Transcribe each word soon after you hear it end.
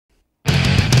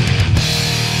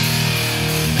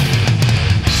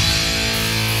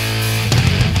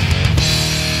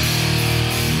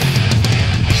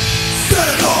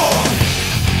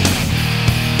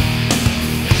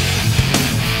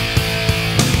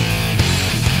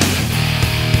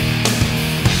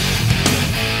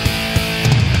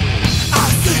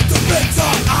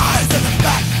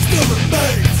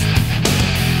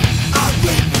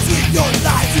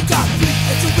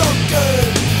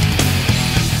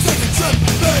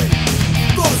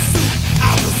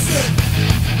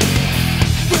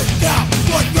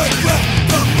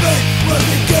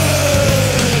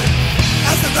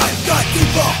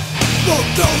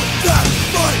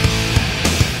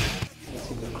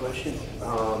question.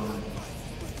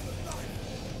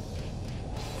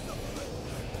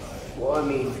 Well, I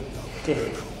mean,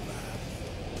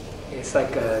 it's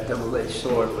like a double-edged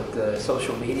sword with the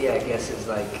social media. I guess is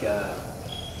like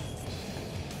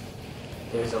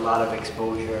there's a lot of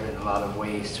exposure and a lot of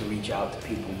ways to reach out to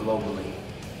people globally,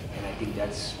 and I think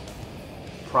that's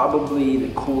probably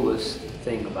the coolest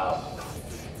thing about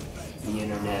the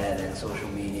internet and social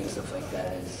media and stuff like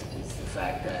that is the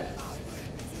fact that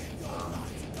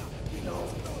you know,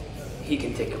 he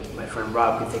can take my friend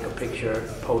Rob can take a picture,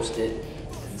 post it,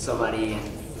 and somebody in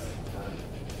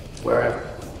wherever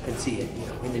can see it, you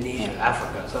know, Indonesia,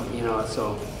 Africa, something, you know,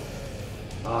 so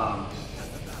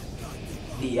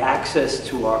the access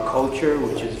to our culture,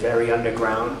 which is very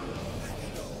underground,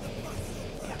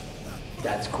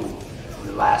 that's cool. In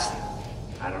the last,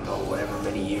 I don't know, whatever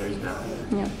many years now.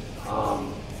 Yeah.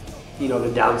 You know,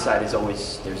 the downside is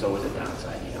there's always a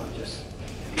downside, you know, just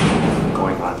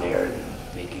going on there and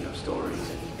making up stories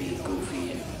and being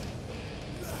goofy and,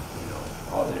 you know,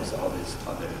 all this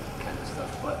other kind of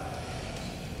stuff. But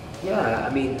yeah, I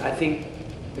mean, I think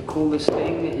the coolest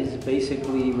thing is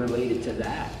basically related to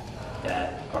that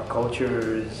our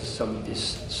culture is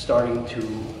starting to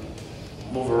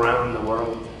move around the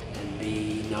world and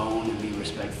be known and be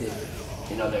respected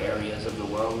in other areas of the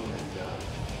world. And,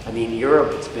 I mean,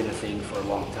 Europe, it's been a thing for a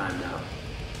long time now.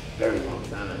 Very long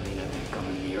time. I mean, I've been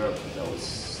coming to Europe since I was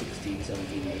 16,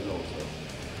 17 years old.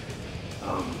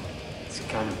 So it's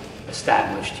kind of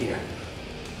established here.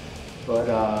 But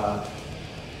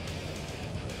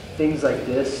things like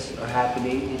this are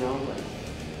happening, you know. Like,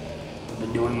 we've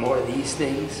been doing more of these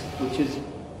things, which is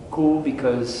cool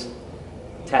because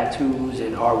tattoos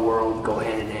and our world go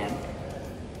hand in hand.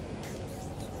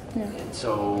 Yeah. And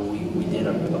so we did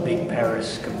a big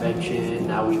Paris convention.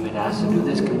 Now we've been asked to do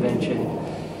this convention.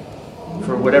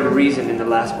 For whatever reason, in the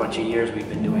last bunch of years, we've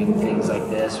been doing things like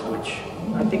this, which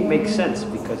I think makes sense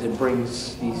because it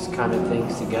brings these kind of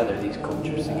things together, these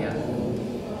cultures together.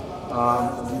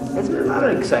 There's been a lot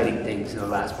of exciting things in the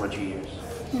last bunch of years.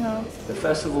 Yeah. The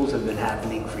festivals have been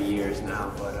happening for years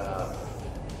now, but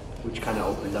which kind of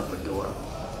opened up a door.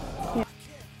 Yeah.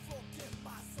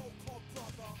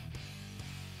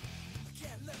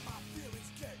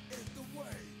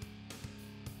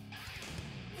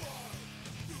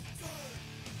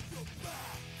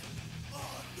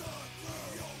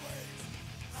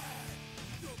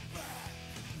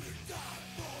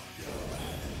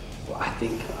 Well, I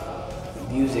think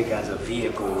music as a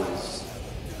vehicle is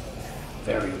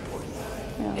very important.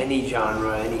 Yeah. Any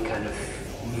genre, any kind of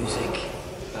music,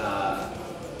 you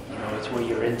know, it's what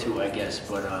you're into, I guess.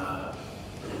 But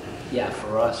yeah,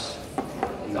 for us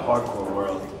in the hardcore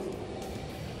world,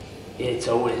 it's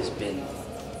always been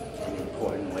an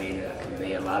important way to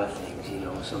convey a lot of things. You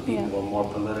know, some people are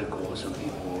more political, some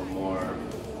people are more,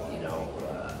 you know,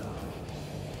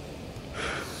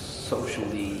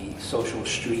 social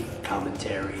street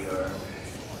commentary, or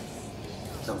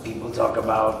some people talk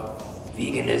about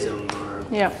veganism or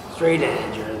straight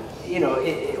edge, or, you know,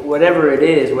 whatever it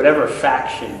is, whatever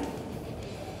faction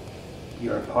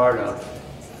you're a part of.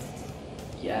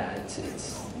 Yeah, it's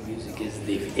music is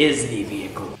the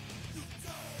vehicle.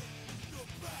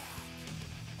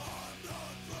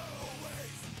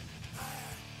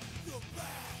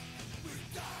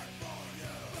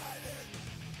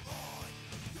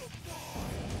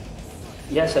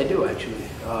 Yes, I do actually.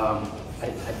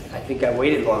 I think I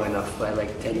waited long enough, by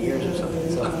like 10 years or something.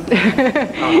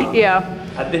 So, yeah.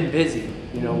 I've been busy.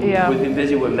 You know, we've been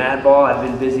busy with Madball. I've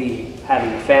been busy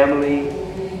having a family,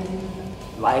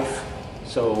 life.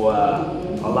 So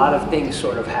a lot of things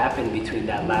sort of happened between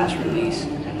that last release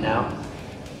and now.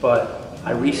 But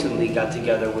I recently got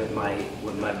together with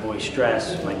my boy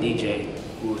Stress, my DJ,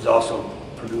 who's also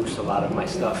produced a lot of my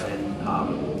stuff,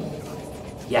 and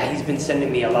yeah, he's been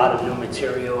sending me a lot of new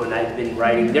material, and I've been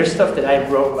writing. There's stuff that I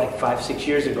wrote like 5-6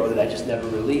 years ago that I just never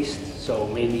released. So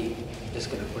maybe I'm just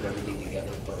gonna put everything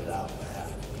together and put it out.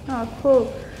 Oh,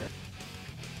 cool.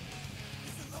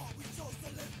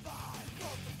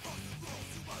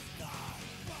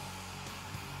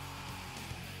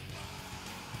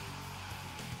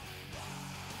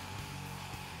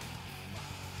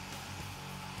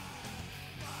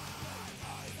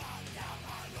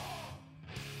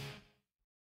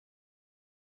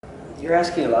 You're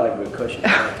asking a lot of good questions.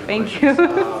 Thank you.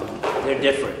 They're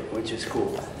different, which is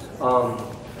cool.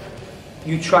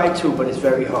 You try to, but it's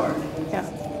very hard. Yeah.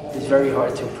 It's very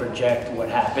hard to project what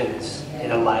happens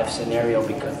in a live scenario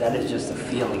because that is just a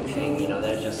feeling thing. You know,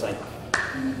 that's just like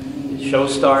the show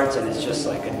starts and it's just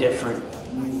like a different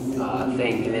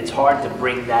thing, and it's hard to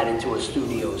bring that into a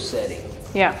studio setting.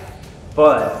 Yeah.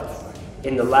 But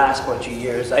in the last bunch of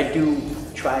years, I do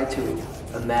try to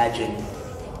imagine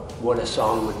what a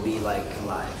song would be like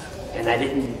live. And I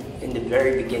didn't, in the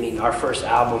very beginning, our first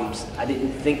albums, I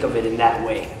didn't think of it in that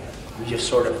way. We just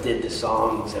sort of did the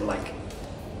songs and like,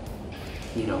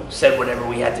 you know, said whatever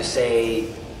we had to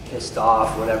say, pissed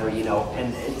off, whatever, you know,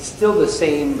 and it's still the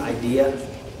same idea,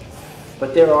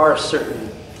 but there are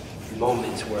certain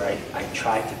moments where I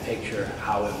try to picture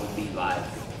how it would be live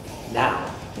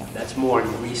now. That's more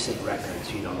in recent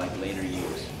records, you know, like later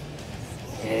years.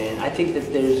 And I think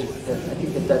that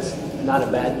that's not a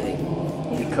bad thing,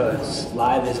 because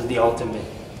live is the ultimate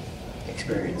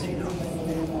experience, you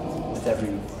know, with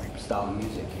every style of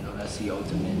music, you know, that's the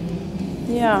ultimate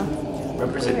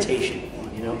representation,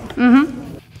 you know? Mm-hmm.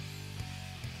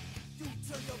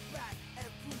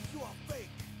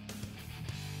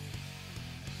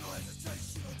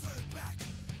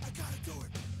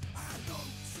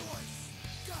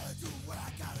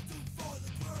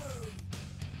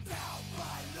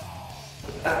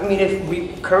 I mean, if we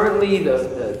currently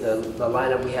the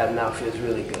lineup we have now feels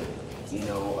really good. You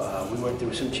know, we went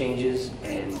through some changes,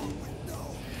 and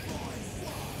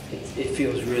it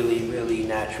feels really, really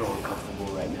natural and comfortable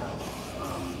right now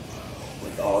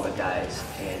with all the guys.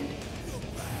 And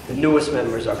the newest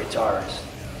members are guitarists,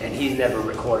 and he's never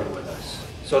recorded with us,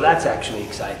 so that's actually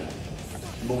exciting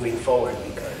moving forward,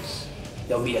 because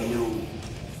there'll be a new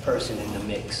person in the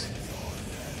mix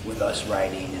with us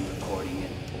writing and recording it.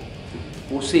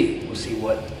 We'll see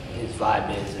what his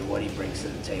vibe is and what he brings to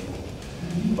the table.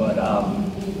 But I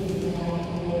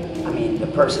mean, the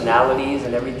personalities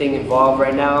and everything involved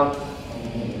right now,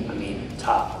 I mean,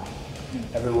 top.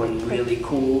 Everyone's really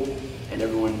cool, and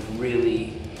everyone's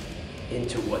really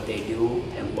into what they do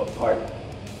and what part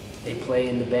they play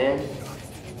in the band.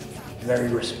 Very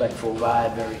respectful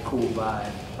vibe, very cool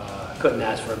vibe. Couldn't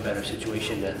ask for a better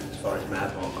situation than as far as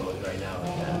Madball goes right now.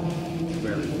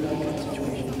 Really, really good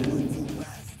situation.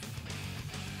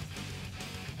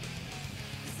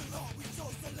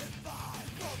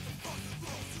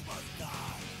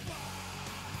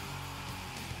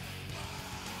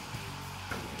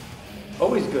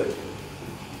 Always good.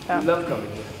 Yeah. We love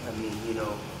coming here. I mean, you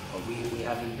know, we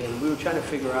haven't been, we were trying to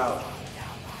figure out,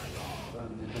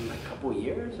 it's been like a couple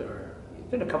years, or it's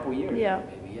been a couple years,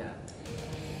 maybe, yeah.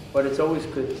 But it's always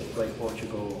good to play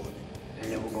Portugal,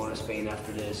 and then we're going to Spain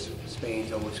after this.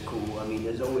 Spain's always cool. I mean,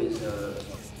 there's always a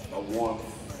warmth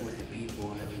with the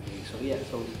people and everything. So yeah,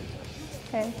 it's always good.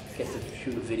 Okay. Get to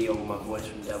shoot a video with my voice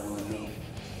from Devil and Me.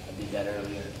 I did that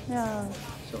earlier. Yeah.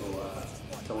 So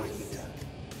it's always a good time.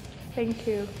 Thank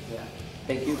you. Yeah.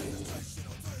 Thank you.